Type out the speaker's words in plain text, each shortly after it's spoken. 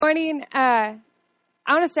morning, I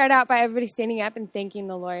want to start out by everybody standing up and thanking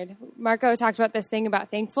the Lord. Marco talked about this thing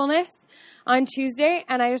about thankfulness on Tuesday,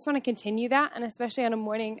 and I just want to continue that, and especially on a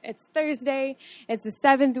morning. It's Thursday. It's the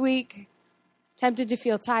 7th week. Tempted to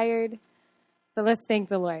feel tired, but let's thank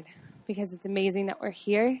the Lord because it's amazing that we're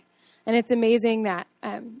here, and it's amazing that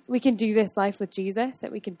we can do this life with Jesus,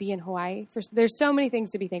 that we could be in Hawaii. There's so many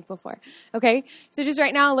things to be thankful for, okay? So just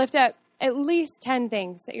right now, lift up at least 10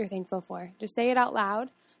 things that you're thankful for. Just say it out loud.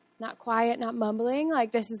 Not quiet, not mumbling.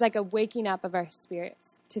 Like this is like a waking up of our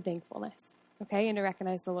spirits to thankfulness, okay? And to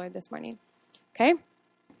recognize the Lord this morning, okay?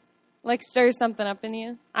 Like stir something up in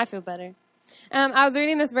you. I feel better. I was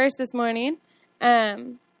reading this verse this morning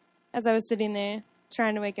as I was sitting there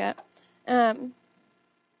trying to wake up.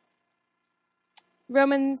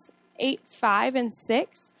 Romans 8:5 and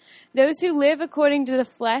 6. Those who live according to the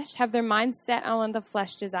flesh have their minds set on what the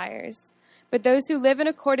flesh desires. But those who live in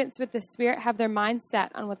accordance with the Spirit have their minds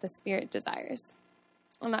set on what the Spirit desires.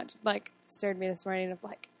 And that stirred me this morning of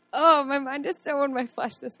oh, my mind is so in my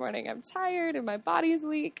flesh this morning. I'm tired and my body's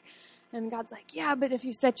weak. And God's like, yeah, but if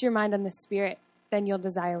you set your mind on the Spirit, then you'll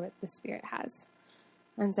desire what the Spirit has.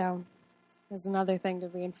 And so there's another thing to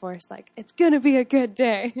reinforce, it's going to be a good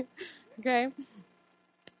day. Okay?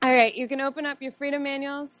 All right, you can open up your freedom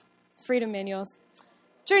manuals,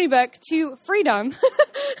 journey book to freedom.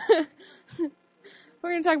 We're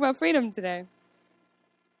going to talk about freedom today.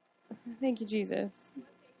 Thank you, Jesus.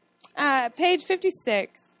 Page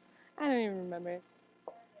 56. I don't even remember.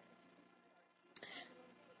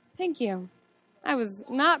 Thank you. I was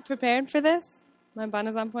not prepared for this. My bun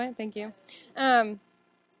is on point. Thank you. I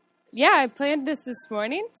planned this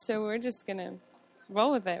morning, so we're just going to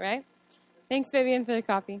roll with it, right? Thanks, Vivian, for the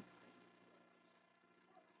coffee.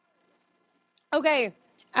 Okay,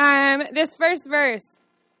 this first verse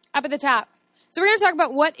up at the top. So we're going to talk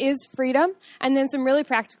about what is freedom, and then some really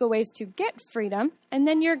practical ways to get freedom, and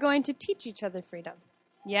then you're going to teach each other freedom.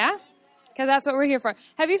 Yeah? Because that's what we're here for.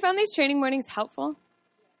 Have you found these training mornings helpful?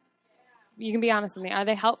 You can be honest with me. Are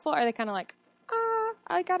they helpful? Or are they kind of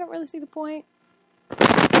I don't really see the point?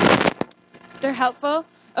 They're helpful?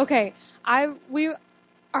 Okay.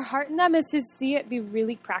 Our heart in them is to see it be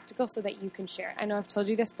really practical so that you can share it. I know I've told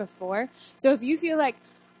you this before. So if you feel like,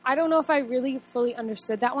 I don't know if I really fully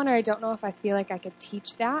understood that one, or I don't know if I feel like I could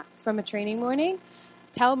teach that from a training morning,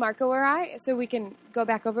 tell Marco or I so we can go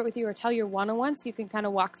back over it with you, or tell your one-on-one so you can kind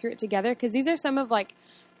of walk through it together. Because these are some of the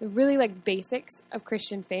really basics of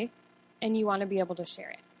Christian faith, and you want to be able to share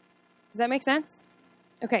it. Does that make sense?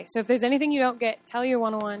 Okay, so if there's anything you don't get, tell your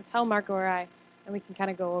one-on-one, tell Marco or I, and we can kind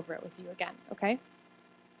of go over it with you again, okay?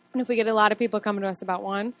 And if we get a lot of people coming to us about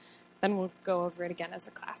one, then we'll go over it again as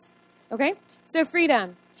a class. Okay? So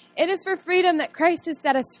freedom. It is for freedom that Christ has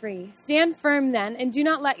set us free. Stand firm then, and do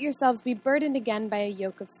not let yourselves be burdened again by a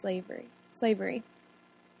yoke of slavery.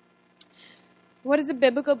 What is the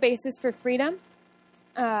biblical basis for freedom?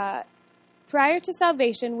 Prior to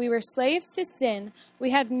salvation, we were slaves to sin. We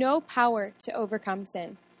had no power to overcome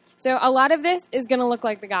sin. So a lot of this is going to look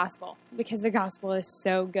like the gospel, because the gospel is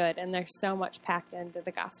so good and there's so much packed into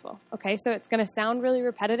the gospel. Okay, so it's going to sound really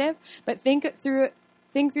repetitive, but think through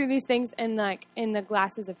these things in the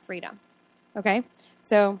glasses of freedom. Okay,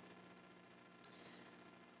 so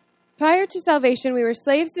prior to salvation, we were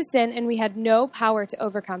slaves to sin and we had no power to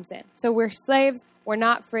overcome sin. So we're slaves, we're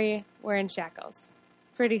not free, we're in shackles.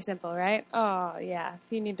 Pretty simple, right? Oh yeah, if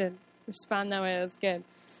you need to respond that way, that's good.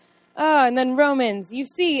 Oh, and then Romans. You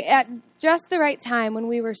see, at just the right time, when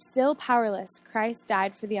we were still powerless, Christ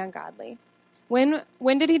died for the ungodly. When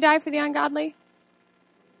did he die for the ungodly?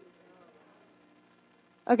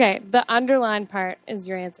 Okay, the underlined part is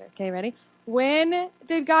your answer. Okay, ready? When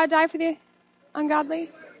did God die for the ungodly?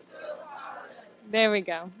 There we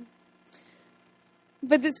go.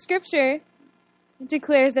 But the scripture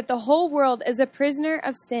declares that the whole world is a prisoner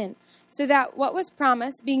of sin, so that what was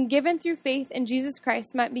promised, being given through faith in Jesus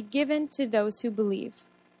Christ, might be given to those who believe.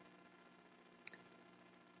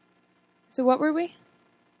 So what were we?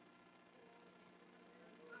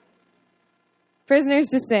 Prisoners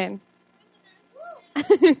to sin.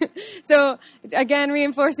 So, again,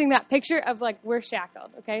 reinforcing that picture of, we're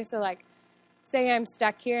shackled, okay? So, say I'm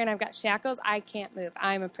stuck here and I've got shackles, I can't move.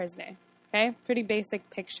 I'm a prisoner, okay? Pretty basic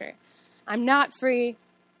picture. I'm not free.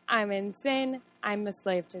 I'm in sin. I'm a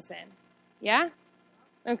slave to sin. Yeah?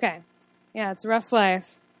 Okay. Yeah, it's a rough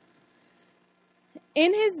life.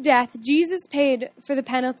 In his death, Jesus paid for the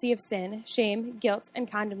penalty of sin, shame, guilt, and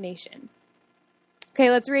condemnation. Okay,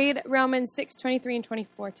 let's read Romans 6:23 and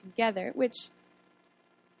 24 together, which,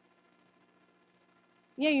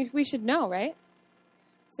 we should know, right?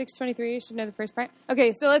 6:23, you should know the first part.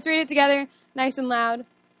 Okay, so let's read it together, nice and loud.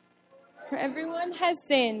 For everyone has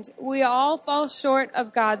sinned. We all fall short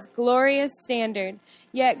of God's glorious standard.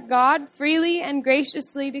 Yet God freely and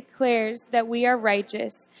graciously declares that we are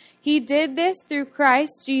righteous. He did this through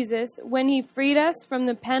Christ Jesus when he freed us from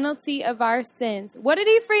the penalty of our sins. What did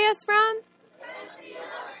he free us from?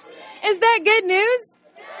 Is that good news?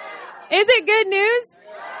 Yeah. Is it good news?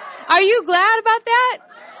 Yeah. Are you glad about that?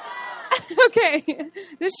 Yeah. Okay,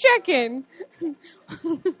 just checking.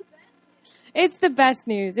 It's the best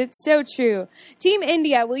news. It's so true. Team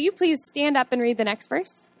India, will you please stand up and read the next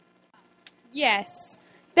verse? Yes,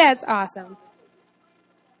 that's awesome.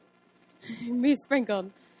 Be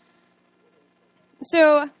sprinkled.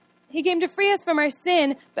 So, he came to free us from our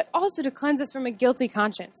sin, but also to cleanse us from a guilty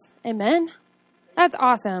conscience. Amen? That's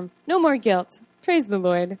awesome. No more guilt. Praise the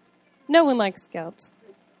Lord. No one likes guilt.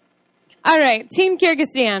 All right, Team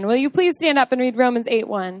Kyrgyzstan, will you please stand up and read Romans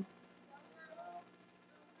 8:1?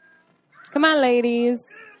 Come on, ladies.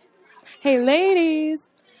 Hey, ladies.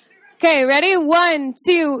 Okay, ready? 1,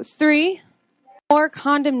 2, 3. More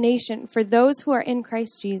condemnation for those who are in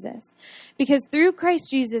Christ Jesus. Because through Christ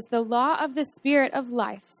Jesus, the law of the Spirit of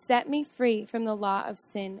life set me free from the law of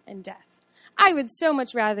sin and death. I would so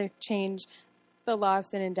much rather change the law of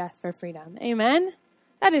sin and death for freedom. Amen?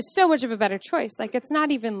 That is so much of a better choice. Like, it's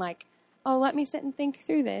not even like, oh, let me sit and think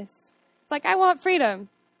through this. It's like, I want freedom.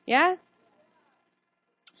 Yeah?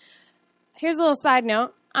 Here's a little side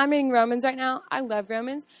note. I'm reading Romans right now. I love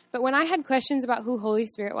Romans. But when I had questions about who Holy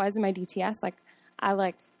Spirit was in my DTS,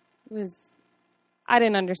 I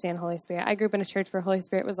didn't understand Holy Spirit. I grew up in a church where Holy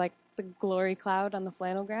Spirit was like the glory cloud on the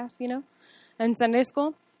flannel graph, in Sunday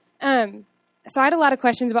school. So I had a lot of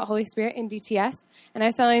questions about Holy Spirit in DTS. And I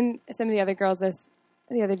was telling some of the other girls this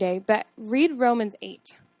the other day. But read Romans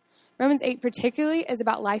 8. Romans 8 particularly is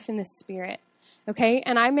about life in the Spirit. Okay?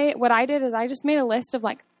 And what I did is I just made a list of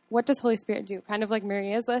what does Holy Spirit do? Kind of like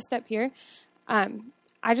Maria's list up here.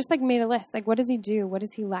 I just made a list. What does he do? What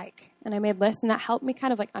is he like? And I made lists, and that helped me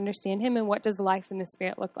kind of understand him and what does life in the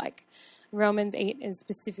Spirit look like. Romans 8 is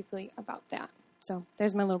specifically about that. So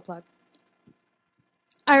there's my little plug.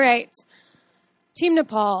 All right. Team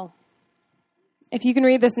Nepal. If you can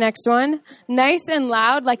read this next one. Nice and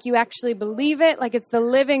loud, like you actually believe it, like it's the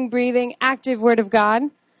living, breathing, active Word of God.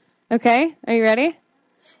 Okay? Are you ready?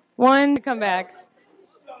 1, come back.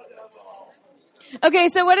 Okay,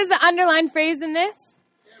 so what is the underlined phrase in this?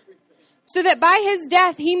 So that by his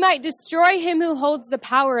death he might destroy him who holds the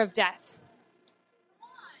power of death.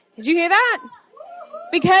 Did you hear that?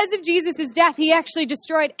 Because of Jesus' death, he actually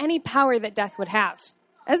destroyed any power that death would have.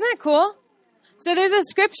 Isn't that cool? So there's a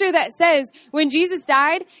scripture that says when Jesus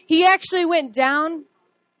died, he actually went down.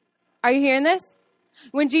 Are you hearing this?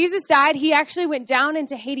 When Jesus died, he actually went down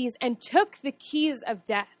into Hades and took the keys of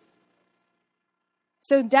death.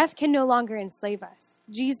 So death can no longer enslave us.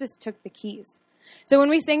 Jesus took the keys. So when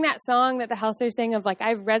we sing that song that the Helsers sing of I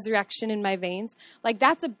have resurrection in my veins,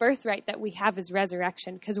 that's a birthright that we have is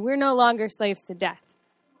resurrection because we're no longer slaves to death.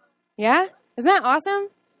 Yeah? Isn't that awesome?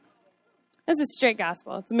 This is straight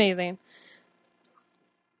gospel. It's amazing.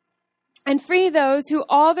 And free those who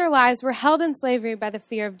all their lives were held in slavery by the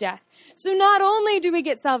fear of death. So not only do we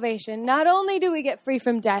get salvation, not only do we get free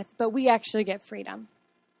from death, but we actually get freedom.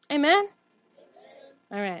 Amen?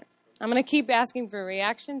 All right. I'm going to keep asking for a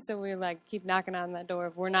reaction, so we keep knocking on that door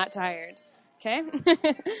if we're not tired. Okay?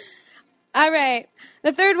 All right.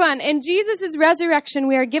 The third one. In Jesus' resurrection,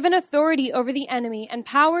 we are given authority over the enemy and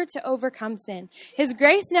power to overcome sin. His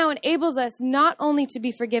grace now enables us not only to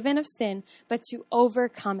be forgiven of sin, but to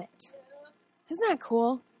overcome it. Isn't that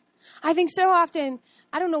cool? I think so often,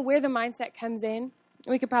 I don't know where the mindset comes in.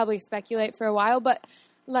 We could probably speculate for a while, but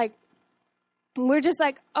we're just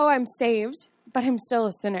oh, I'm saved, but I'm still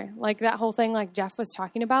a sinner. That whole thing Jeff was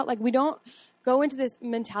talking about. We don't go into this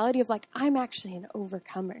mentality of I'm actually an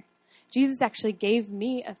overcomer. Jesus actually gave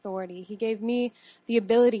me authority. He gave me the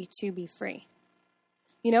ability to be free.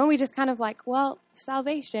 We just kind of well,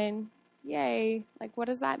 salvation, yay. What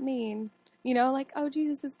does that mean? Oh,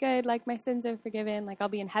 Jesus is good. My sins are forgiven. I'll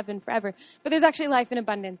be in heaven forever. But there's actually life in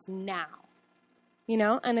abundance now.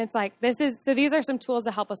 And it's so these are some tools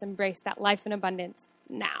to help us embrace that life in abundance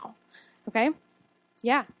now. Okay?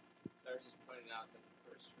 Yeah. I was just pointing out that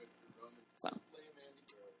the first scripture, Romans, so.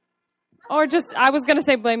 Blame Andy Or I was going to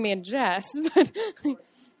say blame me and Jess, but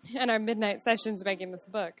and our midnight sessions making this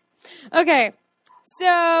book. Okay,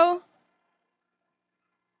 so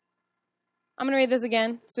I'm going to read this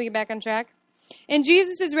again so we get back on track. In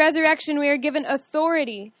Jesus' resurrection, we are given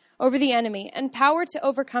authority over the enemy and power to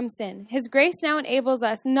overcome sin. His grace now enables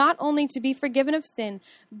us not only to be forgiven of sin,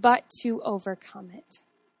 but to overcome it.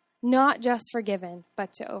 Not just forgiven,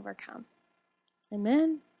 but to overcome.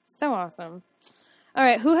 Amen? So awesome. All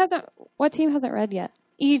right, what team hasn't read yet?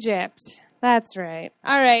 Egypt. That's right.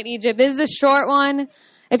 All right, Egypt. This is a short one.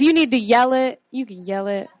 If you need to yell it, you can yell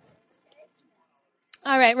it.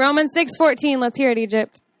 All right, Romans 6:14. Let's hear it,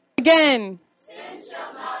 Egypt. Again. Sin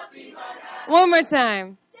shall not be my master. One more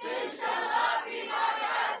time. Sin shall not be my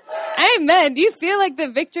master. Amen. Do you feel like the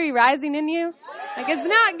victory rising in you? Like it's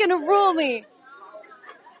not going to rule me.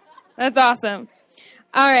 That's awesome.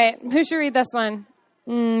 All right, who should read this one?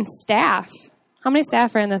 Staff. How many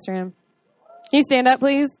staff are in this room? Can you stand up,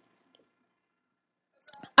 please?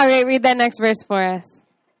 All right, read that next verse for us.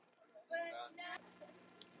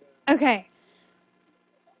 Okay.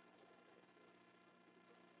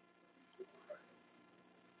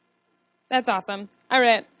 That's awesome. All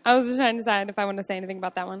right. I was just trying to decide if I want to say anything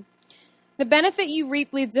about that one. The benefit you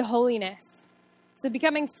reap leads to holiness. So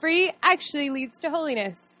becoming free actually leads to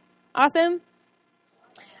holiness. Awesome?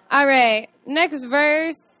 All right. Next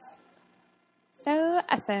verse. So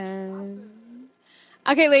awesome.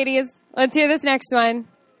 Okay, ladies. Let's hear this next one.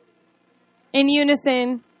 In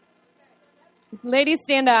unison. Ladies,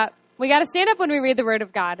 stand up. We got to stand up when we read the Word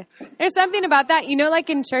of God. There's something about that. You know, like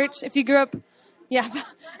in church, if you grew up... Yeah.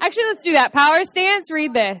 Actually, let's do that. Power stance.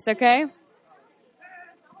 Read this, okay?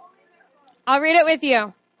 I'll read it with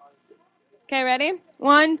you. Okay, ready?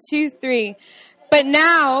 1, 2, 3. But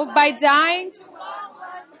now, by dying to what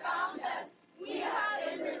was bound us, we have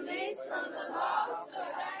been released from the law so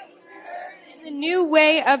that we serve in the new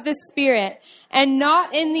way of the Spirit and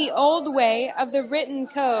not in the old way of the written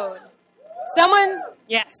code. Someone,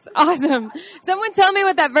 yes, awesome. Someone tell me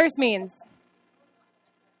what that verse means.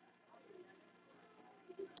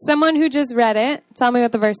 Someone who just read it, tell me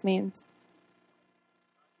what the verse means.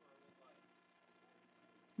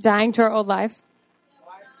 Dying to our old life.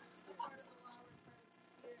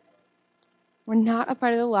 We're not a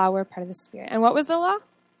part of the law, we're a part of the Spirit. And what was the law?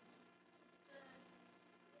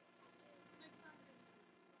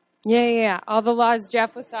 Yeah. All the laws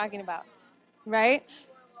Jeff was talking about. Right?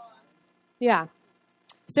 Yeah.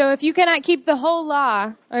 So if you cannot keep the whole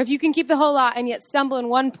law, or if you can keep the whole law and yet stumble in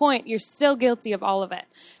one point, you're still guilty of all of it.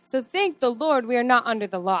 So thank the Lord we are not under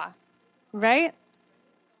the law. Right?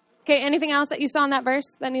 Okay, anything else that you saw in that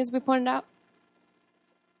verse that needs to be pointed out?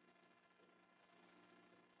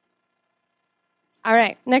 All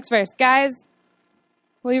right, next verse. Guys,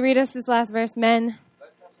 will you read us this last verse? Men.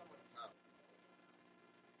 Let's have someone count.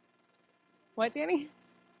 What, Danny?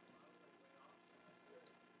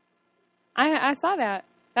 I saw that.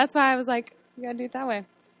 That's why I was like, you gotta do it that way.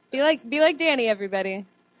 Be like Danny, everybody.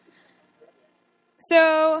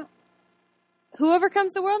 So, who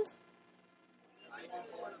overcomes the world?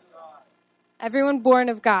 Everyone born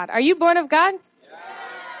of God. Are you born of God? Yeah.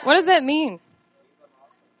 What does that mean?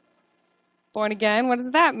 Born again? What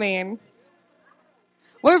does that mean?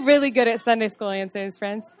 We're really good at Sunday school answers,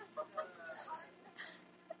 friends.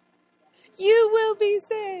 You will be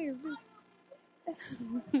saved.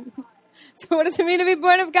 So what does it mean to be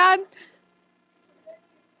born of God?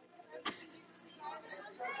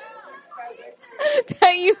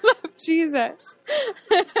 That you love Jesus.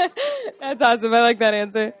 That's awesome. I like that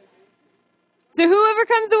answer. So who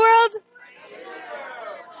overcomes the world?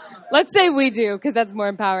 Let's say we do, because that's more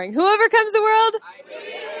empowering. Who overcomes the world?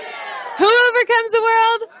 Who overcomes the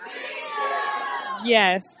world?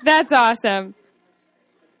 Yes, that's awesome.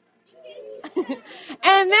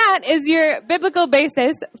 And that is your biblical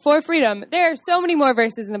basis for freedom. There are so many more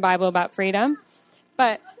verses in the Bible about freedom,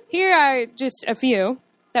 but here are just a few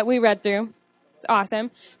that we read through. It's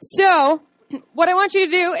awesome. So what I want you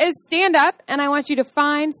to do is stand up, and I want you to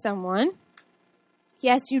find someone.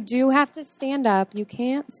 Yes, you do have to stand up. You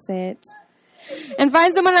can't sit. And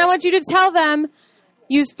find someone, and I want you to tell them,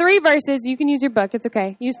 use 3 verses. You can use your book. It's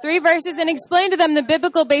okay. Use 3 verses and explain to them the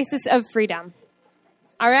biblical basis of freedom.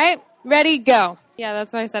 All right? Ready, go. Yeah,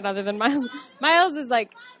 that's what I said other than Miles. Miles is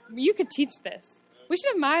like, you could teach this. We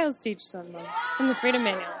should have Miles teach someone from the Freedom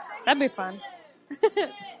Manual. That'd be fun.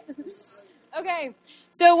 Okay,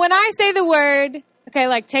 so when I say the word, okay,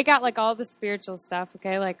 like take out like all the spiritual stuff,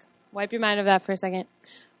 okay, like wipe your mind of that for a second.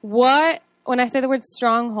 When I say the word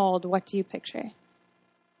stronghold, what do you picture?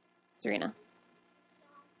 Serena.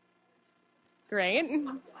 Great.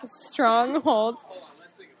 Stronghold.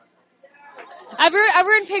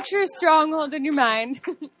 Everyone picture a stronghold in your mind.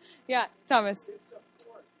 Yeah, Thomas.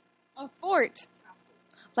 A fort.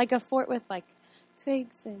 Like a fort with like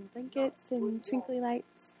twigs and blankets and twinkly lights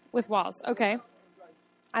with walls. Okay.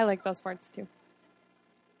 I like those forts too.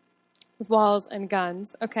 With walls and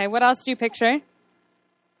guns. Okay, what else do you picture?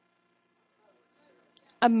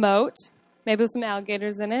 A moat. Maybe with some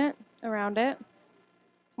alligators in it, around it.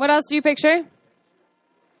 What else do you picture?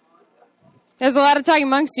 There's a lot of talking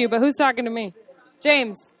amongst you, but who's talking to me?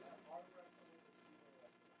 James.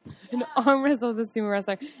 An arm wrestle with a sumo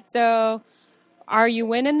wrestler. So, are you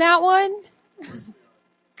winning that one?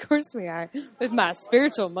 Of course we are. With my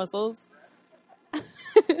spiritual muscles.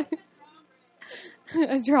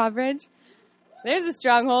 A drawbridge. There's a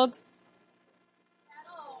stronghold.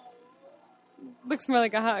 Looks more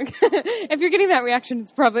like a hug. If you're getting that reaction,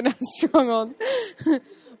 it's probably not a stronghold.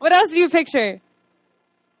 What else do you picture?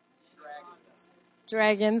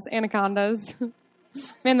 Dragons, anacondas.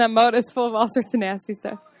 Man, that moat is full of all sorts of nasty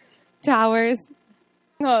stuff. Towers.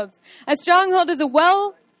 Strongholds. A stronghold is a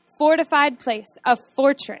well-fortified place, a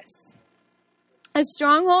fortress. A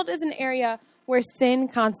stronghold is an area where sin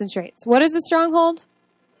concentrates. What is a stronghold?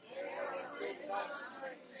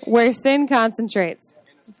 Where sin concentrates.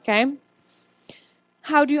 Okay?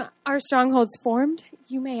 How are strongholds formed,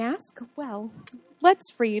 you may ask? Well,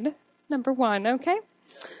 let's read number 1, okay?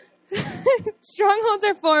 Strongholds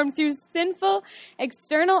are formed through sinful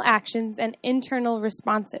external actions and internal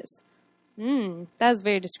responses. That is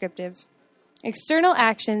very descriptive. External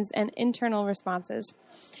actions and internal responses.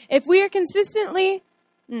 If we consistently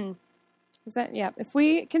sin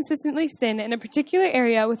in a particular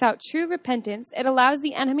area without true repentance, it allows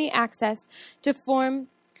the enemy access to form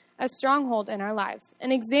a stronghold in our lives.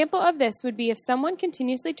 An example of this would be if someone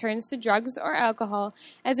continuously turns to drugs or alcohol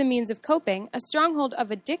as a means of coping, a stronghold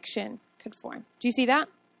of addiction could form. Do you see that?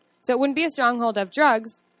 So it wouldn't be a stronghold of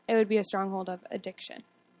drugs, it would be a stronghold of addiction.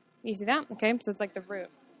 You see that? Okay, so it's like the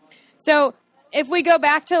root. So if we go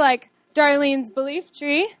back to like Darlene's belief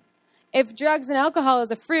tree, if drugs and alcohol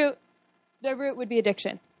is a fruit, the root would be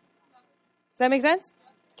addiction. Does that make sense?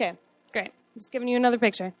 Okay, great. Just giving you another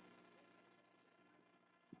picture.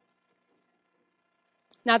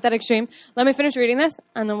 Not that extreme. Let me finish reading this,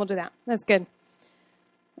 and then we'll do that. That's good.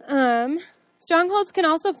 Strongholds can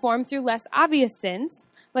also form through less obvious sins,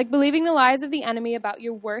 like believing the lies of the enemy about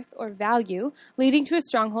your worth or value, leading to a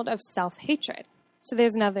stronghold of self-hatred. So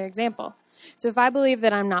there's another example. So if I believe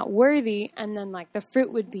that I'm not worthy, and then like the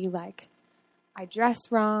fruit would be like, I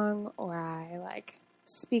dress wrong, or I like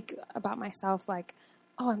speak about myself like,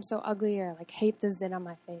 oh, I'm so ugly, or like hate the zit on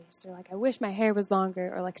my face, or like I wish my hair was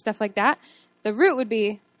longer, or like stuff like that. The root would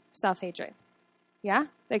be self-hatred. Yeah?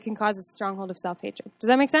 That can cause a stronghold of self-hatred. Does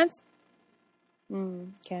that make sense?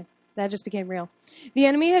 Okay. That just became real. The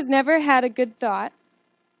enemy has never had a good thought,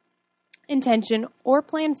 intention, or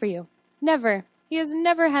plan for you. Never. He has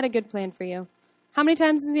never had a good plan for you. How many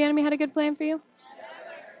times has the enemy had a good plan for you?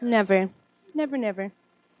 Never. Never, never.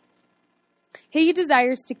 He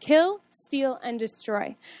desires to kill, steal, and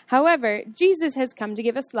destroy. However, Jesus has come to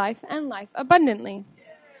give us life and life abundantly.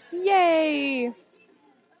 Yay!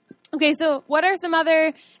 Okay, so what are some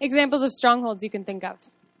other examples of strongholds you can think of?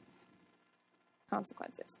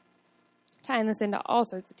 Consequences. Tying this into all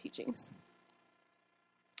sorts of teachings.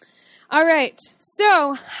 All right,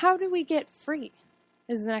 so how do we get free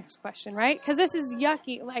is the next question, right? Because this is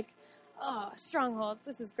yucky, like, oh, strongholds,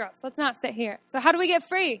 this is gross. Let's not sit here. So how do we get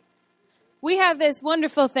free? We have this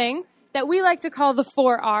wonderful thing that we like to call the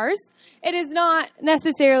 4 R's. It is not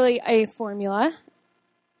necessarily a formula.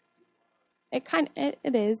 It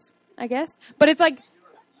is, I guess. But it's like,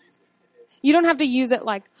 you don't have to use it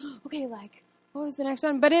like, okay, like, what was the next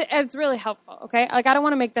one? But it's really helpful, okay? Like, I don't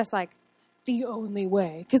want to make this like the only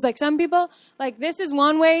way. Because like some people, like this is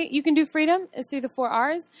one way you can do freedom is through the 4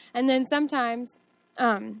 R's. And then sometimes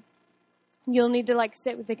you'll need to like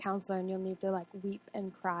sit with the counselor and you'll need to like weep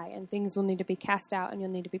and cry and things will need to be cast out and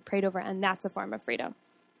you'll need to be prayed over. And that's a form of freedom.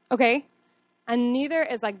 Okay? And neither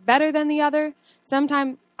is like better than the other.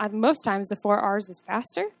 Most times the 4 R's is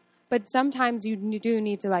faster, but sometimes you do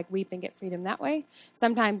need to like weep and get freedom that way.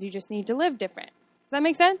 Sometimes you just need to live different. Does that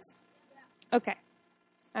make sense? Yeah. Okay.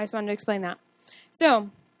 I just wanted to explain that. So,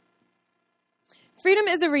 freedom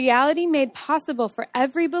is a reality made possible for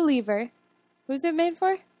every believer. Who's it made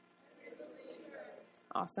for? Every believer.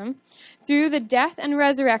 Awesome. Through the death and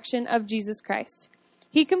resurrection of Jesus Christ.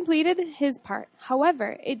 He completed his part.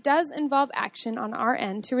 However, it does involve action on our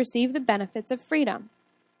end to receive the benefits of freedom.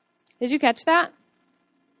 Did you catch that?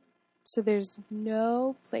 So there's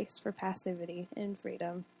no place for passivity in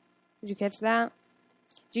freedom. Did you catch that?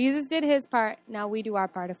 Jesus did his part. Now we do our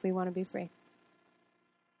part if we want to be free.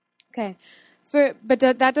 Okay. But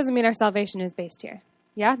that doesn't mean our salvation is based here.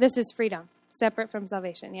 Yeah? This is freedom. Separate from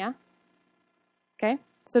salvation. Yeah? Okay?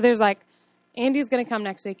 So there's like, Andy's going to come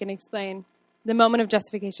next week and explain the moment of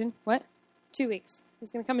justification. What? 2 weeks. He's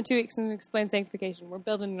going to come in 2 weeks and explain sanctification. We're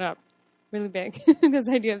building it up really big. This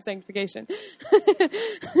idea of sanctification.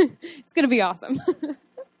 It's going to be awesome.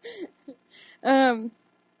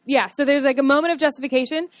 Yeah, so there's like a moment of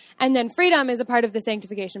justification, and then freedom is a part of the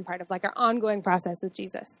sanctification part of like our ongoing process with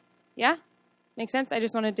Jesus. Yeah? Make sense? I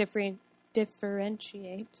just want to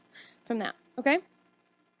differentiate from that, okay?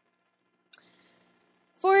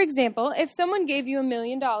 For example, if someone gave you $1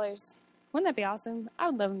 million, wouldn't that be awesome? I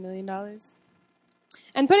would love $1 million.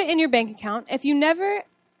 And put it in your bank account. If you never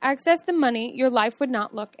access the money, your life would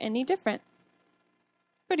not look any different.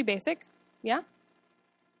 Pretty basic, yeah?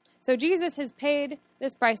 So Jesus has paid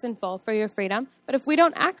this price in full for your freedom, but if we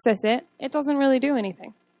don't access it, it doesn't really do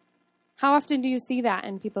anything. How often do you see that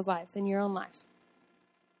in people's lives, in your own life?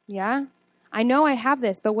 Yeah? I know I have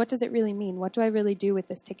this, but what does it really mean? What do I really do with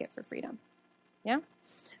this ticket for freedom? Yeah?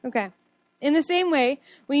 Okay. In the same way,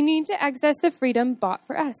 we need to access the freedom bought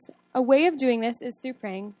for us. A way of doing this is through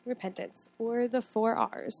praying repentance, or the 4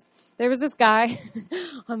 R's. There was this guy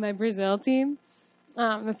on my Brazil team.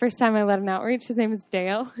 The first time I led an outreach, his name is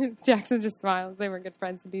Dale. Jackson just smiles. They were good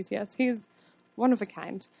friends in DCS. He's one of a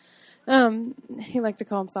kind. He liked to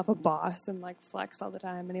call himself a boss and like flex all the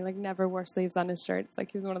time, and he like never wore sleeves on his shirts.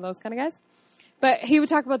 Like he was one of those kind of guys. But he would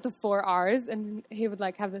talk about the 4 R's, and he would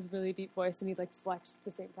like have this really deep voice, and he'd like flex at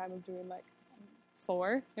the same time of doing like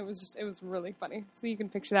 4. It was really funny. So you can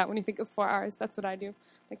picture that when you think of 4 R's. That's what I do.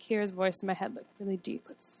 Like hear his voice in my head, like really deep,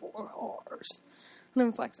 like 4 R's, and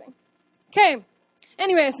I'm flexing. Okay.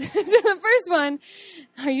 Anyways, so the first one,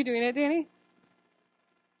 are you doing it, Danny?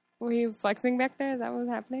 Were you flexing back there? Is that what was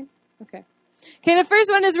happening? Okay. Okay, the first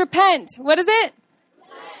one is repent. What is it?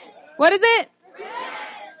 Repent. What is it? Repent.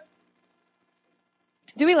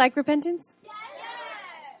 Do we like repentance? Yes.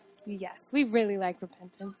 Yes, we really like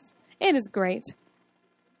repentance. It is great.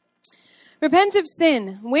 Repent of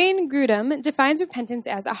sin. Wayne Grudem defines repentance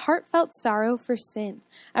as a heartfelt sorrow for sin,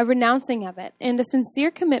 a renouncing of it, and a sincere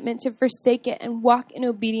commitment to forsake it and walk in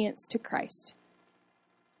obedience to Christ.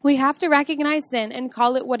 We have to recognize sin and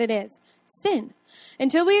call it what it is, sin.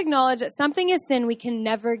 Until we acknowledge that something is sin, we can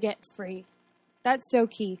never get free. That's so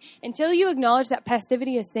key. Until you acknowledge that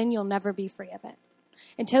passivity is sin, you'll never be free of it.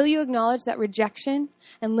 Until you acknowledge that rejection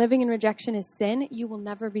and living in rejection is sin, you will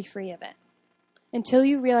never be free of it. Until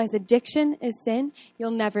you realize addiction is sin,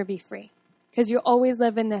 you'll never be free. Because you'll always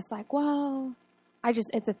live in this like, well,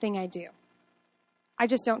 it's a thing I do. I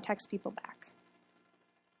just don't text people back.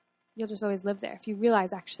 You'll just always live there. If you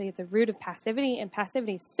realize actually it's a root of passivity, and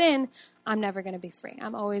passivity is sin, I'm never going to be free.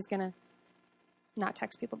 I'm always going to not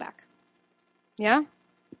text people back. Yeah?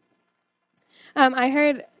 I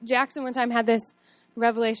heard Jackson one time had this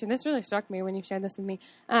revelation. This really struck me when you shared this with me.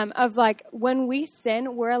 Of like, when we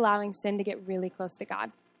sin, we're allowing sin to get really close to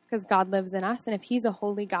God. Because God lives in us. And if he's a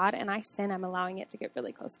holy God and I sin, I'm allowing it to get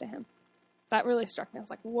really close to him. That really struck me. I was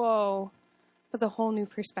like, whoa. That's a whole new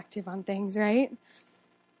perspective on things, right?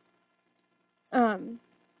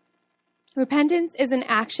 Repentance is an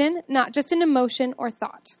action, not just an emotion or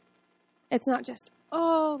thought. It's not just,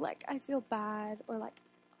 oh, like, I feel bad. Or like,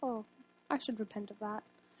 oh, I should repent of that.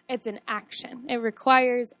 It's an action. It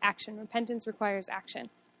requires action. Repentance requires action.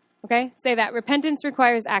 Okay? Say that. Repentance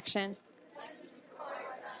requires action.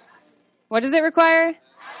 What does it require?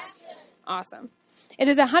 Action. Awesome. It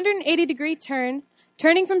is a 180-degree turn,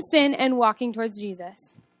 turning from sin and walking towards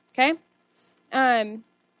Jesus. Okay?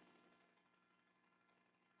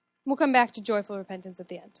 We'll come back to joyful repentance at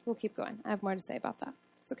the end. We'll keep going. I have more to say about that.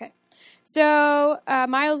 It's okay. So,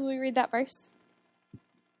 Miles, will you read that verse?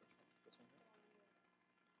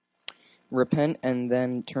 Repent and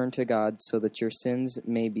then turn to God so that your sins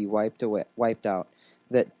may be wiped out,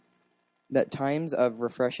 that times of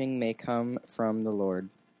refreshing may come from the Lord.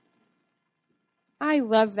 I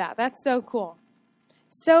love that. That's so cool.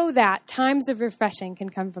 So that times of refreshing can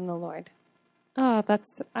come from the Lord. Oh,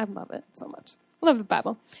 I love it so much. I love the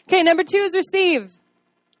Bible. Okay, number 2 is receive.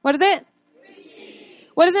 What is it? Receive.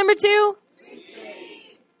 What is number 2?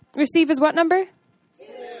 Receive. Receive is what number? 2.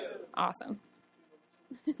 Awesome.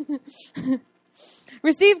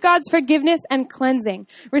 Receive God's forgiveness and cleansing.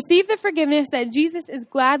 Receive the forgiveness that Jesus is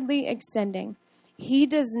gladly extending. He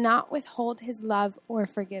does not withhold his love or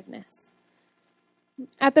forgiveness.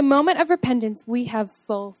 At the moment of repentance, we have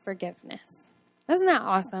full forgiveness. Isn't that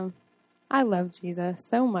awesome? I love Jesus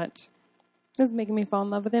so much. This is making me fall in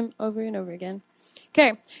love with him over and over again.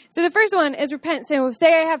 Okay, so the first one is repent. So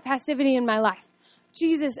say I have passivity in my life.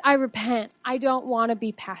 Jesus, I repent. I don't want to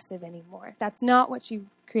be passive anymore. That's not what you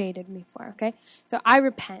created me for, okay? So I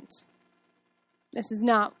repent. This is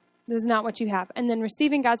not what you have. And then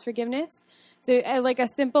receiving God's forgiveness. So like a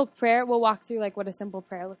simple prayer, we'll walk through like what a simple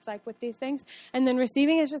prayer looks like with these things. And then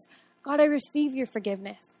receiving is just, God, I receive your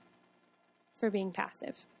forgiveness for being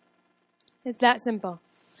passive. It's that simple.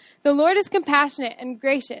 The Lord is compassionate and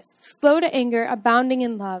gracious, slow to anger, abounding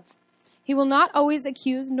in love. He will not always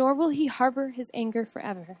accuse, nor will he harbor his anger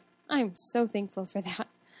forever. I'm so thankful for that.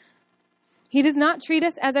 He does not treat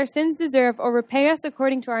us as our sins deserve or repay us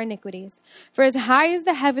according to our iniquities. For as high as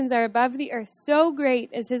the heavens are above the earth, so great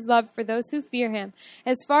is his love for those who fear him.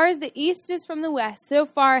 As far as the east is from the west, so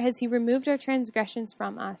far has he removed our transgressions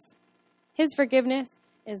from us. His forgiveness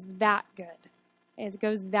is that good. It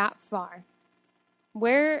goes that far.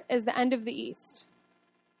 Where is the end of the east?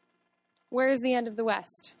 Where is the end of the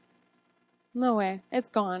west? No way. It's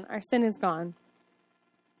gone. Our sin is gone.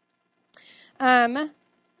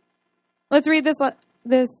 Let's read this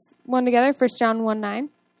one together. 1 John 1:9.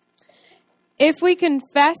 If we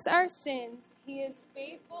confess our sins, he is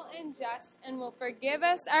faithful and just and will forgive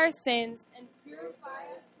us our sins and purify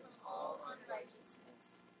us from all unrighteousness.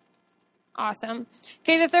 Awesome.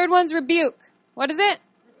 Okay, the third one's rebuke. What is it?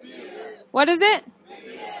 Rebuke. What is it?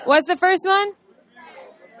 Rebuke. What's the first one?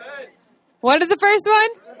 Repent. What is the first one?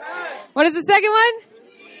 Repent. What is the second one?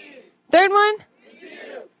 Receive. Third one?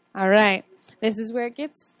 Rebuke. All right. This is where it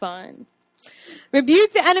gets fun.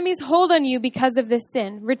 Rebuke the enemy's hold on you because of this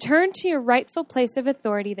sin. Return to your rightful place of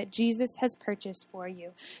authority that Jesus has purchased for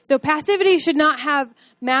you. So passivity should not have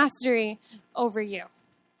mastery over you,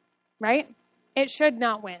 right? It should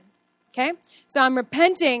not win, okay? So I'm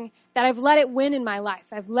repenting that I've let it win in my life.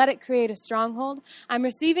 I've let it create a stronghold. I'm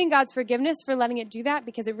receiving God's forgiveness for letting it do that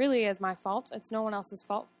because it really is my fault. It's no one else's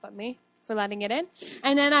fault but me for letting it in.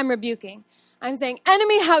 And then I'm rebuking. I'm saying,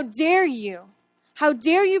 enemy, how dare you? How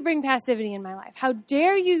dare you bring passivity in my life? How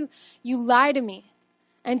dare you lie to me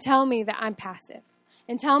and tell me that I'm passive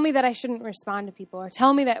and tell me that I shouldn't respond to people or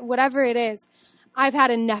tell me that whatever it is, I've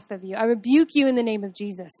had enough of you. I rebuke you in the name of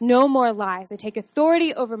Jesus. No more lies. I take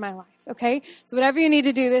authority over my life, okay? So whatever you need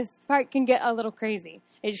to do, this part can get a little crazy.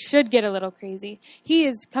 It should get a little crazy. He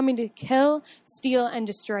is coming to kill, steal, and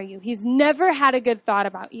destroy you. He's never had a good thought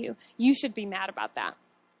about you. You should be mad about that.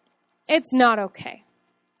 It's not okay.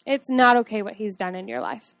 It's not okay what he's done in your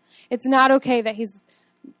life. It's not okay that he's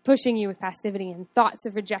pushing you with passivity and thoughts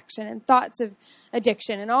of rejection and thoughts of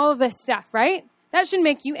addiction and all of this stuff, right? That should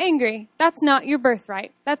make you angry. That's not your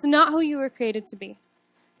birthright. That's not who you were created to be.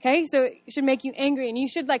 Okay? So it should make you angry, and you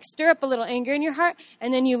should stir up a little anger in your heart,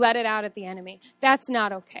 and then you let it out at the enemy. That's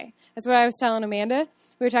not okay. That's what I was telling Amanda.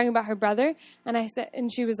 We were talking about her brother,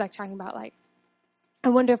 and she was talking about I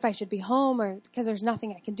wonder if I should be home or because there's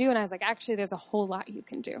nothing I can do. And I was like, actually, there's a whole lot you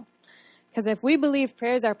can do. Because if we believe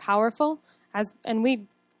prayers are powerful, and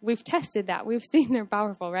we've tested that. We've seen they're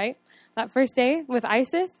powerful, right? That first day with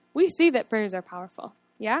ISIS, we see that prayers are powerful.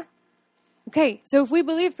 Yeah? Okay, so if we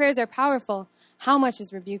believe prayers are powerful, how much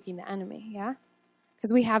is rebuking the enemy? Yeah?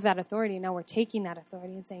 Because we have that authority. Now we're taking that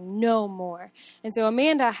authority and saying, no more. And so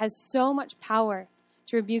Amanda has so much power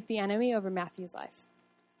to rebuke the enemy over Matthew's life.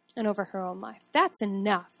 And over her own life. That's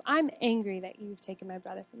enough. I'm angry that you've taken my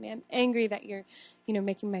brother from me. I'm angry that you're,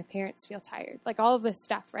 making my parents feel tired. All of this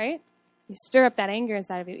stuff, right? You stir up that anger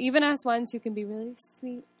inside of you. Even us ones who can be really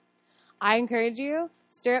sweet. I encourage you,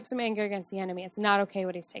 stir up some anger against the enemy. It's not okay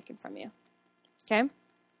what he's taken from you. Okay?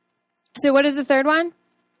 So what is the third one?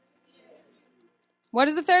 What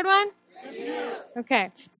is the third one?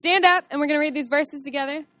 Okay. Stand up, and we're going to read these verses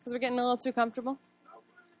together because we're getting a little too comfortable.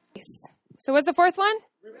 So what's the fourth one?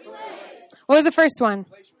 What was the first one?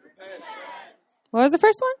 What was the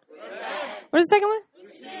first one? What was the second one?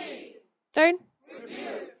 Third?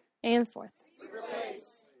 And fourth.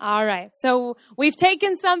 All right. So we've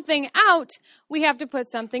taken something out. We have to put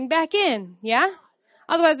something back in. Yeah?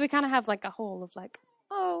 Otherwise, we kind of have a hole of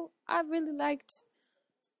I really liked,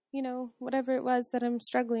 whatever it was that I'm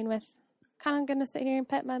struggling with. Kind of going to sit here and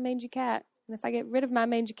pet my mangy cat. And if I get rid of my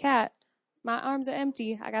mangy cat, my arms are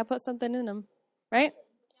empty. I got to put something in them. Right?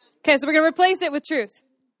 Okay, so we're going to replace it with truth.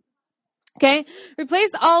 Okay?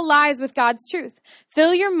 Replace all lies with God's truth.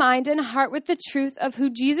 Fill your mind and heart with the truth of who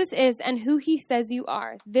Jesus is and who he says you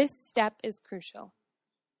are. This step is crucial.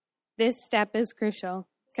 This step is crucial.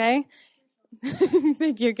 Okay?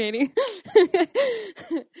 Thank you, Katie.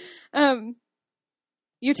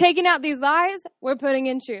 You're taking out these lies, we're putting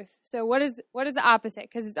in truth. So what is the opposite?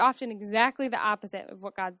 Because it's often exactly the opposite of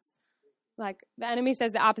what God's the enemy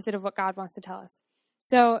says the opposite of what God wants to tell us.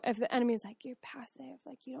 So if the enemy is you're passive,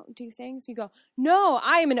 you don't do things, you go, no,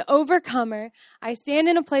 I am an overcomer. I stand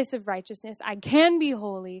in a place of righteousness. I can be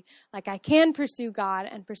holy. I can pursue God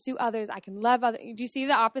and pursue others. I can love others. Do you see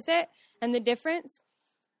the opposite and the difference?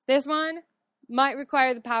 This one might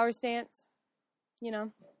require the power stance.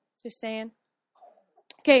 Just saying.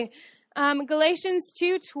 Okay, Galatians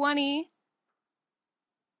 2:20.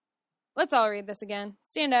 Let's all read this again.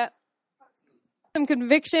 Stand up. some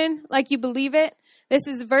conviction, like you believe it. This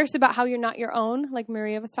is a verse about how you're not your own, like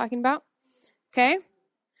Maria was talking about. Okay?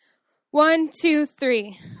 1, 2,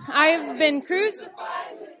 3. I have been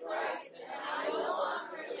crucified with Christ, and I no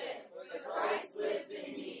longer live, but Christ lives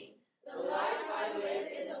in me. The life I live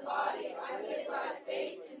in the body, I live by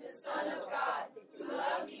faith in the Son of God, who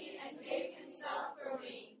loved me and gave himself for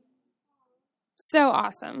me. So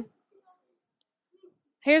awesome.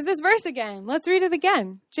 Here's this verse again. Let's read it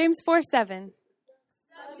again. James 4:7.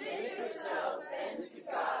 Submit yourselves then to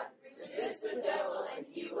God. Resist the devil, and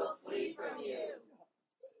he will flee from you.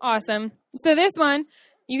 Awesome. So this one,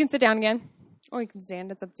 you can sit down again, or you can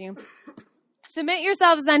stand. It's up to you. Submit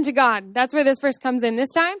yourselves then to God. That's where this verse comes in this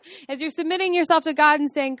time, as you're submitting yourself to God and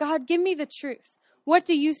saying, God, give me the truth. Who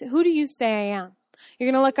do you say I am?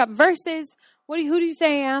 You're going to look up verses. Who do you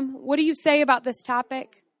say I am? What do you say about this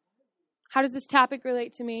topic? How does this topic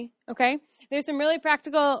relate to me? Okay? There's some really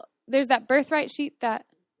practical, there's that birthright sheet that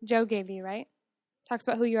Joe gave you, right? Talks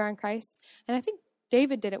about who you are in Christ. And I think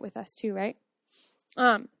David did it with us too, right?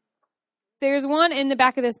 There's one in the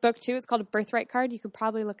back of this book too. It's called a birthright card. You could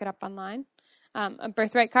probably look it up online. A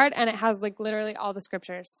birthright card, and it has like literally all the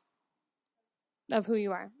scriptures of who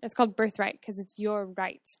you are. It's called birthright because it's your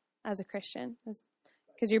right as a Christian.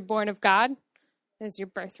 Because you're born of God, it's your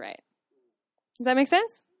birthright. Does that make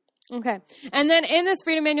sense? Okay. And then in this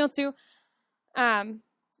Freedom Manual too,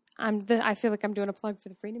 I feel like I'm doing a plug for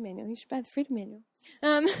the Freedom Manual. You should buy the Freedom Manual.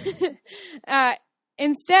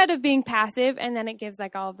 Instead of being passive, and then it gives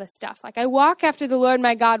like all of this stuff. Like, I walk after the Lord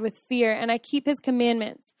my God with fear, and I keep his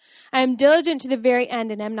commandments. I am diligent to the very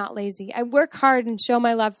end and am not lazy. I work hard and show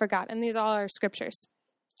my love for God. And these all are scriptures.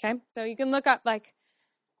 Okay? So you can look up like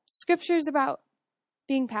scriptures about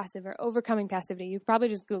being passive or overcoming passivity. You could probably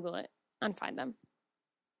just Google it and find them.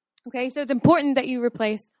 Okay? So it's important that you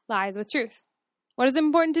replace lies with truth. What is it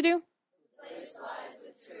important to do? Replace lies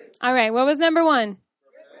with truth. All right. What was number 1? Repent.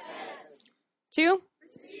 2?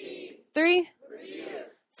 Receive. 3? Review.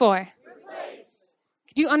 4? Replace.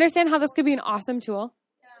 Do you understand how this could be an awesome tool?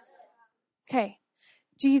 Yeah. Okay.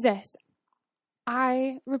 Jesus,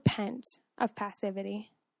 I repent of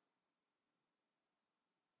passivity.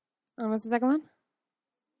 What's the second one?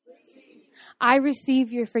 Receive. I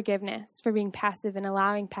receive your forgiveness for being passive and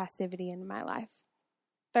allowing passivity in my life.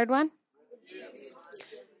 Third one?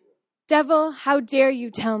 Devil, how dare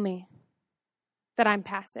you tell me that I'm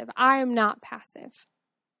passive? I am not passive.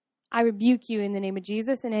 I rebuke you in the name of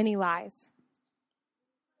Jesus and any lies.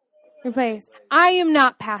 Replace. I am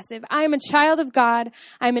not passive. I am a child of God.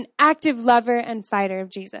 I'm an active lover and fighter of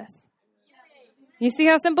Jesus. You see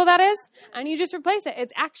how simple that is? And you just replace it.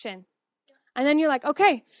 It's action. And then you're like,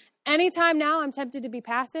 okay, anytime now I'm tempted to be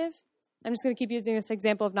passive. I'm just going to keep using this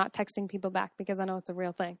example of not texting people back because I know it's a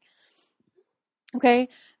real thing. Okay,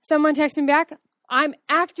 someone texts me back. I'm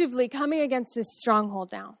actively coming against this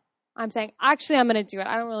stronghold now. I'm saying, actually, I'm going to do it.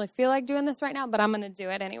 I don't really feel like doing this right now, but I'm going to do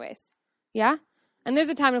it anyways. Yeah? And there's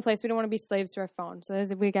a time and a place. We don't want to be slaves to our phone. So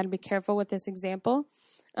we got to be careful with this example.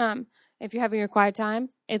 If you're having your quiet time,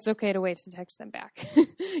 it's okay to wait to text them back.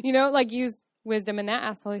 Like use wisdom in that.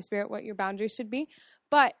 Ask the Holy Spirit what your boundaries should be.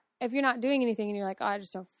 But if you're not doing anything and you're like, oh, I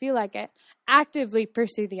just don't feel like it, actively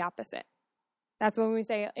pursue the opposite. That's when we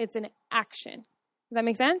say it's an action. Does that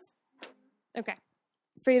make sense? Okay.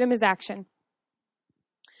 Freedom is action.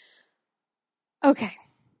 Okay.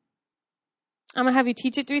 I'm going to have you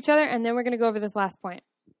teach it to each other, and then we're going to go over this last point.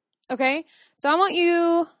 Okay? So I want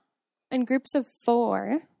you in groups of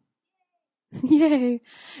 4. Yay.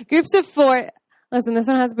 Groups of 4. Listen, this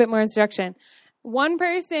one has a bit more instruction. One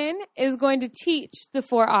person is going to teach the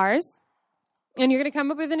 4 R's, and you're going to come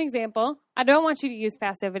up with an example. I don't want you to use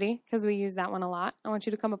passivity, because we use that one a lot. I want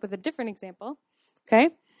you to come up with a different example.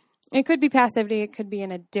 Okay? It could be passivity. It could be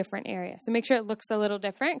in a different area. So make sure it looks a little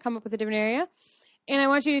different. Come up with a different area. And I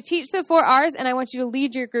want you to teach the 4 R's, and I want you to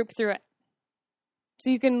lead your group through it.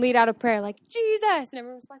 So you can lead out a prayer like, Jesus, and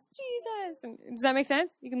everyone responds, Jesus. And does that make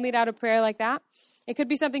sense? You can lead out a prayer like that. It could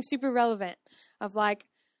be something super relevant of like,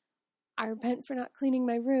 I repent for not cleaning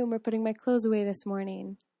my room or putting my clothes away this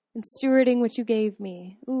morning and stewarding what you gave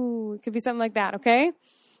me. Ooh, it could be something like that, okay?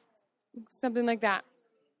 Something like that.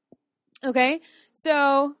 Okay,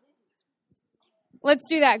 so let's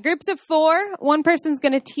do that. Groups of 4. One person's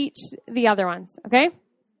going to teach the other ones, okay?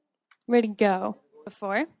 Ready to go.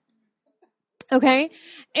 4. Okay,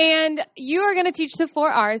 and you are going to teach the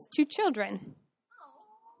 4 R's to children.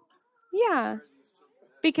 Yeah,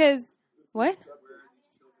 because, what?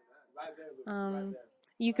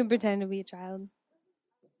 You can pretend to be a child.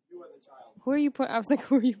 Who are you I was like,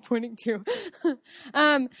 who are you pointing to?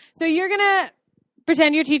 So you're going to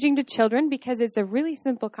pretend you're teaching to children because it's a really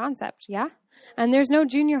simple concept, yeah? And there's no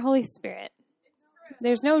junior Holy Spirit.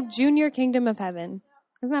 There's no junior kingdom of heaven.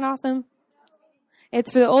 Isn't that awesome?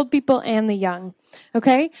 It's for the old people and the young.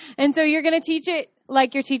 Okay? And so you're going to teach it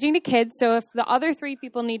like you're teaching to kids. So if the other three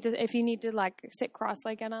people if you need to like sit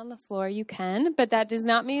cross-legged on the floor, you can. But that does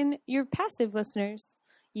not mean you're passive listeners.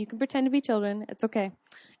 You can pretend to be children. It's okay.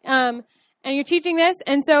 And you're teaching this.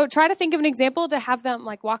 And so try to think of an example to have them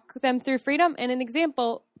like walk them through freedom and an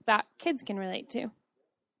example that kids can relate to.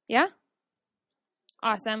 Yeah?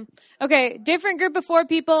 Awesome. Okay, different group of 4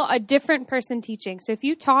 people, a different person teaching. So if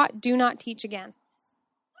you taught, do not teach again.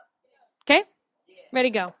 Okay? Ready,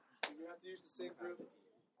 go. Do we have to use the same group?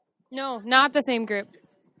 No, not the same group.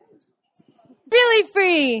 Really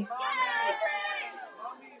free.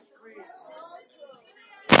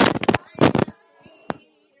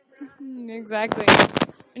 Exactly.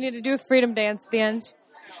 We need to do a freedom dance at the end.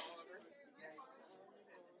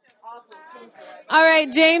 All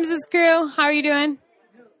right, James's crew, how are you doing?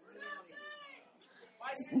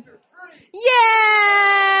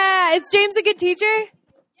 Yeah! Is James a good teacher?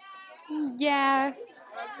 Yeah.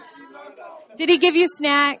 Did he give you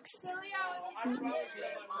snacks?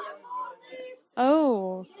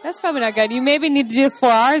 Oh, that's probably not good. You maybe need to do 4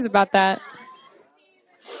 hours about that.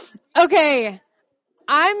 Okay.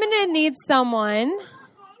 I'm going to need someone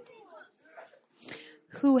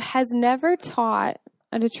who has never taught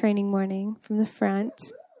at a training morning from the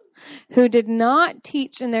front, who did not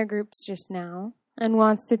teach in their groups just now, and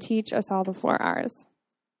wants to teach us all the 4 hours.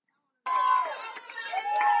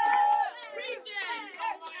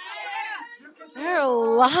 There are a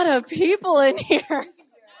lot of people in here.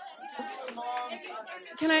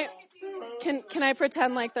 Can I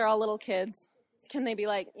pretend like they're all little kids? Can they be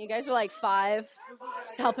like, you guys are like 5,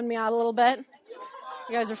 just helping me out a little bit?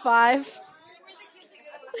 You guys are 5?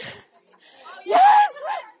 Yes!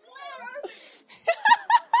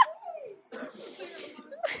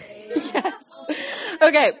 Yes.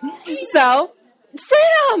 Okay, so,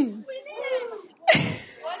 freedom!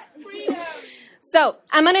 So,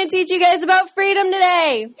 I'm going to teach you guys about freedom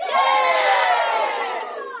today. Yay!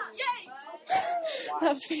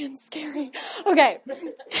 That fan's scary. Okay.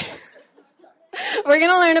 We're going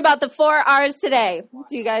to learn about the 4 R's today.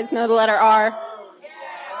 Do you guys know the letter R?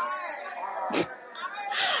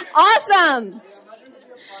 Awesome!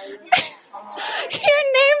 Your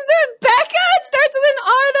name's Rebecca? It starts with an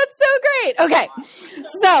R? That's so great. Okay,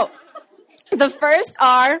 so the first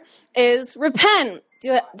R is repent.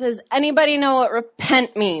 Does anybody know what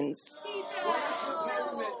repent means?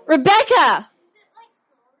 Rebecca!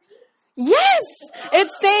 Yes!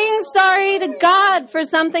 It's saying sorry to God for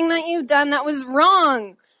something that you've done that was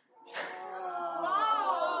wrong.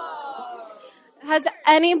 Has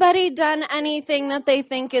anybody done anything that they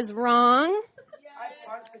think is wrong?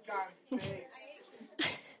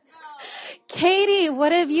 Katie,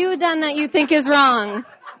 what have you done that you think is wrong?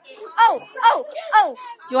 Oh.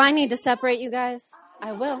 Do I need to separate you guys?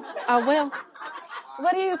 I will.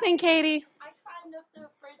 What do you think, Katie? I climbed up the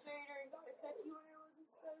refrigerator and got a cookie when I wasn't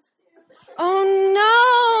supposed to. Oh,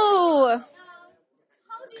 no.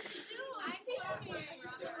 How did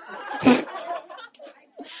you do?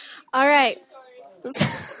 All right.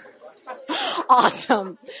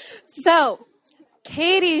 Awesome. So,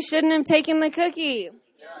 Katie shouldn't have taken the cookie.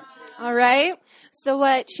 All right. So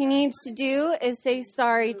what she needs to do is say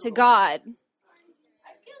sorry to God.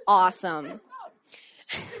 Awesome.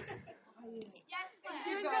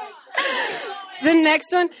 The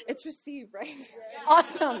next one, it's received, right?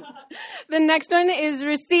 Awesome. The next one is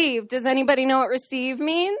receive. Does anybody know what receive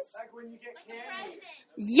means? Like when you get candy.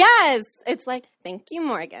 Yes. It's like, thank you,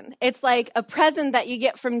 Morgan. It's like a present that you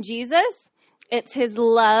get from Jesus. It's his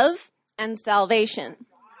love and salvation.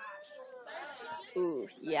 Ooh,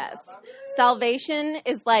 yes. Salvation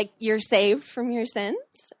is like you're saved from your sins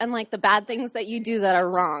and like the bad things that you do that are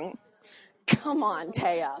wrong. Come on,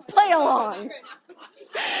 Taya. Play along.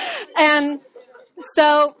 And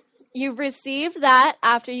so you've received that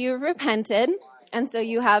after you've repented, and so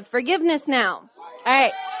you have forgiveness now. All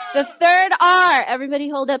right. The third R. Everybody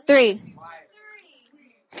hold up 3.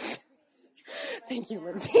 Thank you,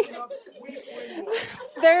 Lindsay.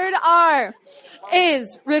 Third R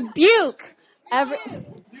is rebuke.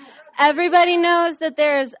 Everybody knows that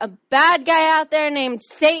there's a bad guy out there named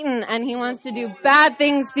Satan, and he wants to do bad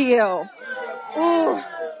things to you. Ooh.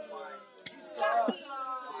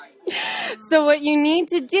 So what you need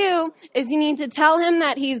to do is you need to tell him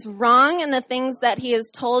that he's wrong and the things that he has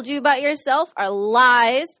told you about yourself are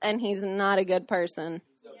lies and he's not a good person.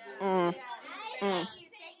 Good job,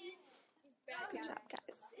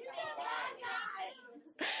 guys.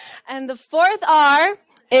 And the fourth R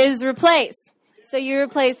is replace. So you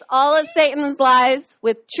replace all of Satan's lies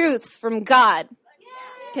with truths from God.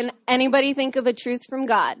 Can anybody think of a truth from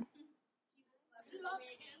God?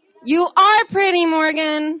 You are pretty,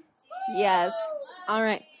 Morgan. Yes. All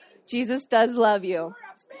right. Jesus does love you.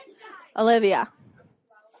 Olivia,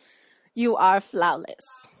 you are flawless.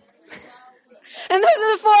 And those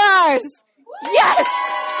are the 4 R's. Yes!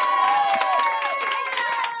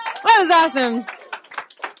 That was awesome.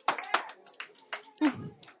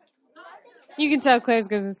 You can tell Claire's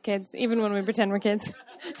good with kids, even when we pretend we're kids.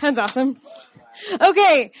 That's awesome.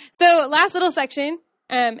 Okay, so last little section,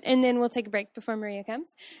 and then we'll take a break before Maria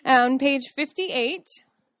comes. On page 58,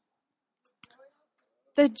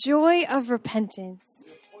 the joy of repentance.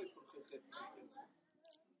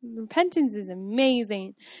 Repentance is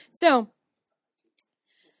amazing. So,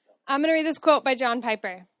 I'm going to read this quote by John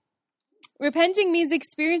Piper. Repenting means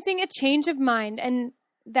experiencing a change of mind and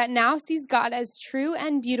that now sees God as true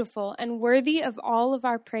and beautiful and worthy of all of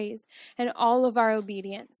our praise and all of our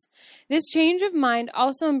obedience. This change of mind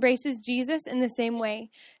also embraces Jesus in the same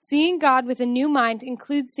way. Seeing God with a new mind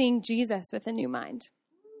includes seeing Jesus with a new mind.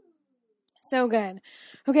 So good.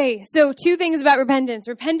 Okay, so 2 things about repentance.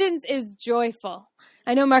 Repentance is joyful.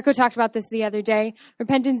 I know Marco talked about this the other day.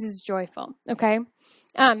 Repentance is joyful, okay?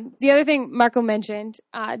 The other thing Marco mentioned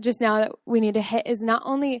just now that we need to hit is not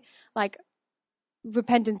only like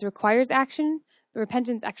repentance requires action, but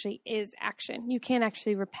repentance actually is action. You can't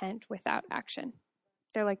actually repent without action.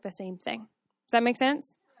 They're like the same thing. Does that make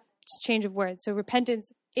sense? Just change of words. So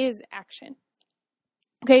repentance is action.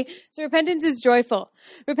 Okay, so repentance is joyful.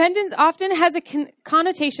 Repentance often has a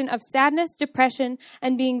connotation of sadness, depression,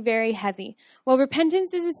 and being very heavy. Well,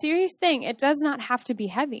 repentance is a serious thing. It does not have to be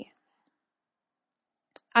heavy.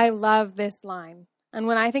 I love this line. And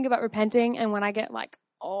when I think about repenting and when I get like,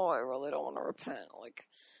 oh, I really don't want to repent, like,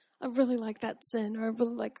 I really like that sin, or I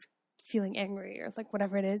really like feeling angry, or like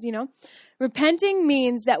whatever it is, you know. Repenting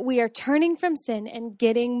means that we are turning from sin and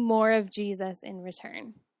getting more of Jesus in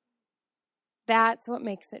return. That's what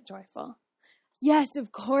makes it joyful. Yes,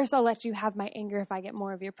 of course, I'll let you have my anger if I get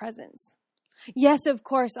more of your presence. Yes, of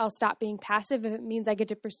course, I'll stop being passive if it means I get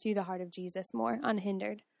to pursue the heart of Jesus more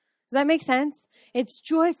unhindered. Does that make sense? It's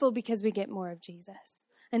joyful because we get more of Jesus,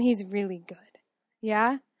 and he's really good.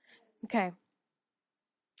 Yeah? Okay.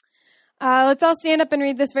 Let's all stand up and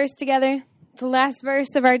read this verse together. The last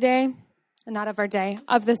verse of our day. Not of our day,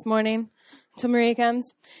 of this morning, until Maria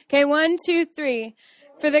comes. Okay, 1, 2, 3.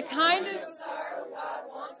 For the kind of sorrow God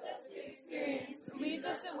wants us to experience leads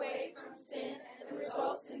us away from sin and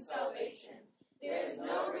results in salvation. There is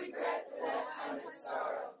no regret for that kind of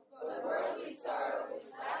sorrow, but worldly sorrow which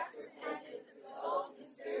lacks repentance results in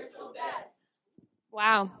spiritual death.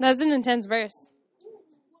 Wow, that's an intense verse.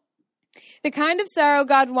 The kind of sorrow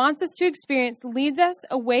God wants us to experience leads us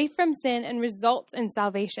away from sin and results in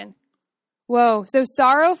salvation. Whoa, so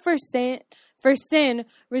sorrow for sin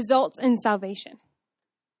results in salvation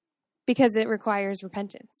because it requires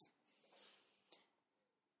repentance.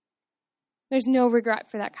 There's no regret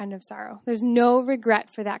for that kind of sorrow. There's no regret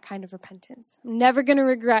for that kind of repentance. I'm never going to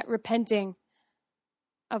regret repenting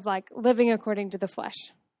of like living according to the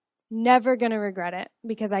flesh. Never going to regret it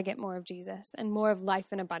because I get more of Jesus and more of life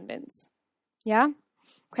in abundance. Yeah?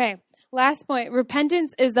 Okay. Last point.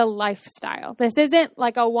 Repentance is a lifestyle. This isn't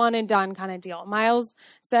like a one and done kind of deal. Miles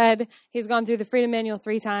said he's gone through the Freedom Manual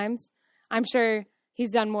 3 times. I'm sure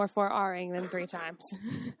he's done more 4Ring than 3 times.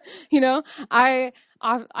 You know, I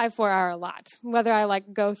 4R a lot, whether I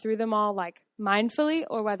like go through them all like mindfully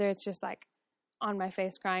or whether it's just like on my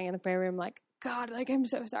face crying in the prayer room, like, God, like, I'm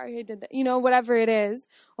so sorry I did that. You know, whatever it is,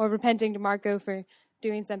 or repenting to Marco for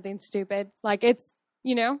doing something stupid. Like it's,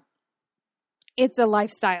 you know, it's a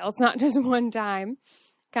lifestyle. It's not just one time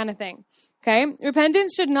kind of thing. Okay.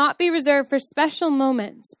 Repentance should not be reserved for special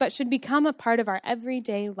moments, but should become a part of our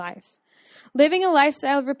everyday life. Living a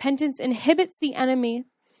lifestyle of repentance inhibits the enemy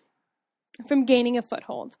from gaining a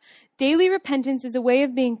foothold. Daily repentance is a way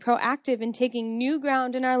of being proactive and taking new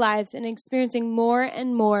ground in our lives and experiencing more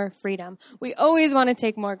and more freedom. We always want to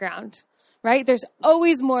take more ground, right? There's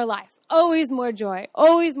always more life, always more joy,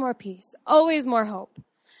 always more peace, always more hope.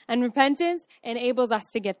 And repentance enables us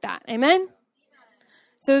to get that. Amen?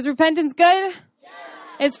 So is repentance good?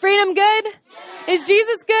 Is freedom good? Is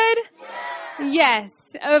Jesus good? Yes,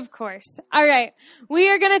 of course. All right. We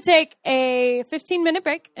are going to take a 15-minute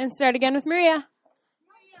break and start again with Maria.